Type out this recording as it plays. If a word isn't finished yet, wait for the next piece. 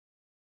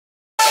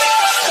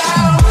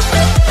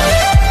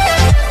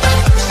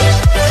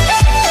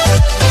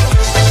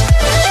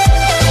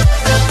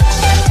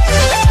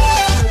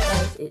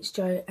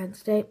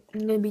today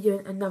I'm going to be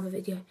doing another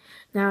video.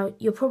 Now,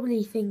 you're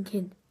probably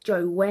thinking,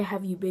 Joe, where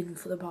have you been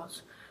for the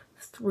past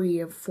 3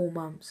 or 4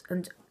 months?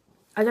 And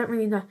I don't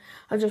really know.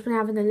 I've just been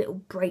having a little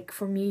break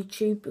from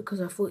YouTube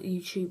because I thought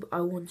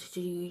I wanted to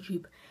do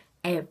YouTube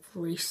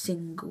every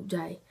single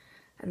day.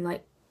 And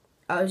like,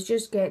 it was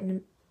just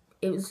getting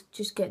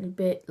a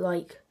bit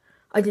like,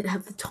 I didn't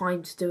have the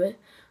time to do it.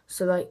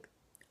 So like,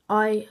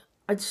 I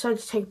decided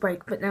to take a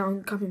break, but now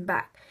I'm coming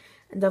back.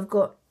 And I've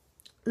got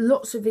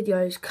lots of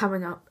videos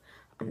coming up.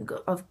 I'm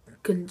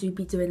going to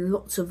be doing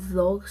lots of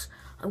vlogs.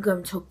 I'm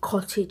going to a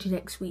cottage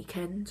next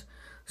weekend,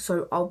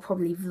 so I'll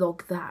probably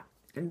vlog that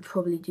and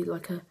probably do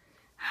like a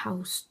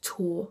house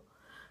tour.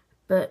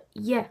 But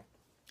yeah,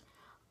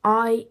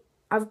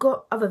 I've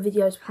got other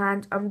videos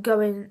planned. I'm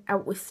going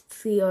out with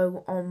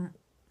Theo on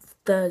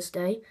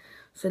Thursday,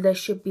 so there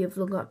should be a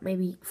vlog up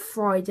maybe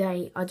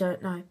Friday, I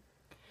don't know.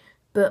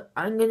 But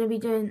I'm going to be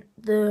doing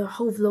the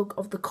whole vlog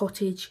of the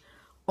cottage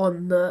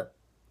on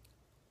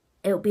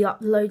it'll be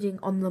uploading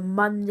on the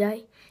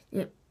Monday.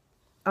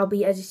 I'll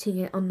be editing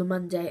it on the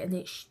Monday, and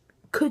it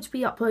could be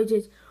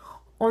uploaded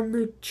on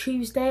the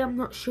Tuesday, I'm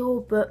not sure,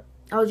 but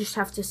I'll just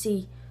have to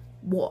see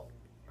what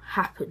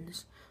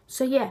happens.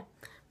 So yeah,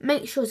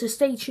 make sure to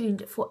stay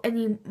tuned for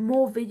any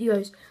more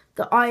videos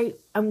that I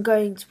am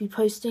going to be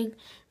posting.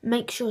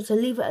 Make sure to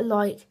leave it a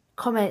like,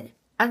 comment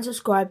and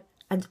subscribe,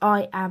 and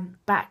I am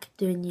back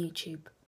doing YouTube.